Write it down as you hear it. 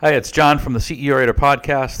Hi, it's John from the CEO Rater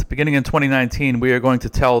podcast. Beginning in 2019, we are going to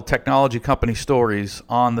tell technology company stories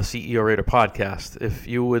on the CEO Rater podcast. If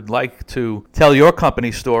you would like to tell your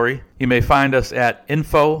company story, you may find us at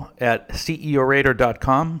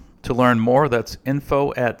info@ceorater.com. To learn more, that's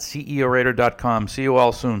info@ceorater.com. See you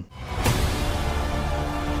all soon.